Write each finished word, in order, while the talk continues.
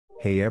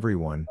Hey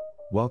everyone,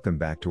 welcome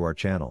back to our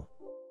channel.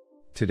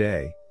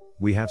 Today,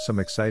 we have some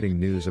exciting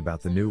news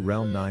about the new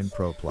Realme 9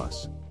 Pro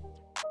Plus.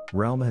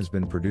 Realme has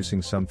been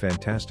producing some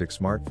fantastic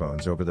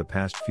smartphones over the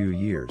past few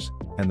years,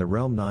 and the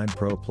Realme 9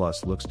 Pro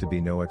Plus looks to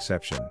be no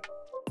exception.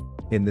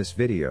 In this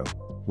video,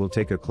 we'll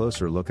take a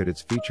closer look at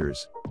its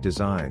features,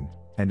 design,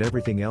 and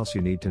everything else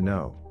you need to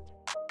know.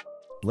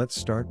 Let's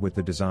start with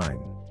the design.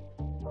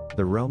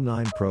 The Realme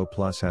 9 Pro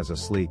Plus has a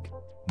sleek,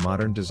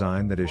 modern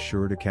design that is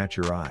sure to catch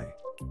your eye.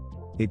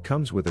 It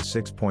comes with a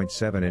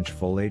 6.7-inch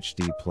Full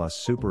HD Plus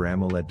Super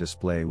AMOLED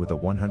display with a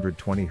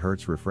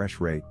 120Hz refresh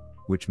rate,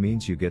 which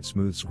means you get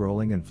smooth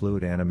scrolling and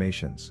fluid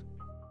animations.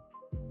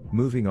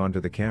 Moving on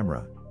to the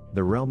camera,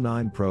 the Realme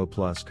 9 Pro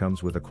Plus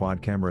comes with a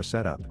quad camera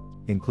setup,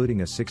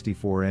 including a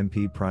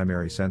 64MP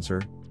primary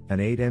sensor, an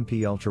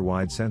 8MP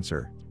ultra-wide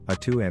sensor, a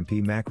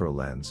 2MP macro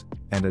lens,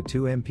 and a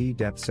 2MP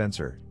depth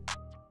sensor.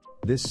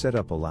 This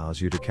setup allows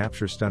you to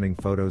capture stunning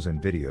photos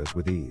and videos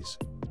with ease.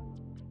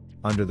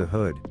 Under the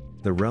hood,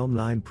 the Realme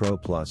 9 Pro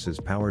Plus is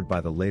powered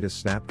by the latest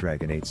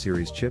Snapdragon 8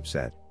 series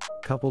chipset,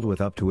 coupled with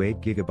up to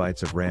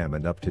 8GB of RAM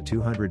and up to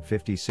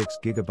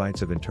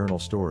 256GB of internal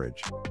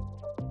storage.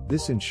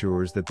 This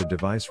ensures that the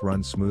device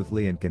runs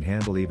smoothly and can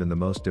handle even the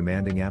most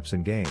demanding apps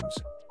and games.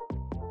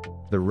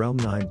 The Realme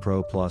 9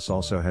 Pro Plus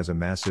also has a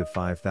massive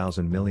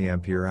 5000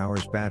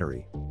 mAh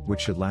battery, which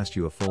should last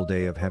you a full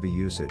day of heavy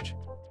usage.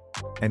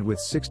 And with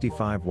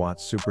 65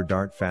 watts Super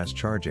Dart fast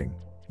charging,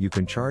 you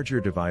can charge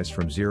your device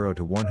from 0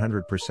 to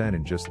 100%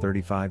 in just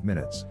 35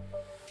 minutes.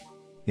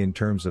 In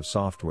terms of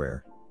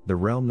software, the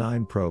Realme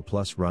 9 Pro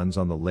Plus runs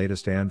on the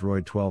latest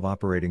Android 12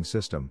 operating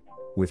system,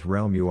 with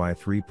Realme UI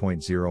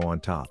 3.0 on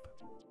top.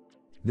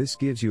 This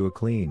gives you a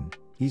clean,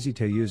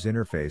 easy-to-use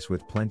interface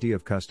with plenty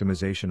of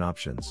customization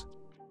options.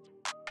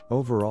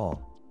 Overall,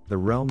 the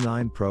Realme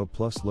 9 Pro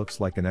Plus looks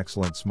like an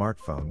excellent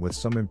smartphone with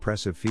some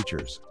impressive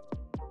features.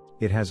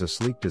 It has a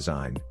sleek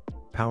design,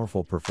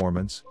 powerful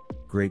performance,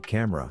 great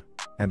camera,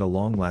 and a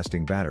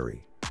long-lasting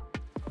battery.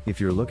 If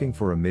you're looking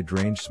for a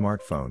mid-range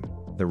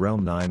smartphone, the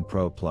Realme 9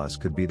 Pro Plus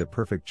could be the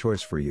perfect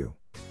choice for you.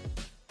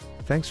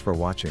 Thanks for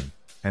watching,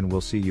 and we'll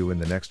see you in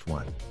the next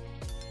one.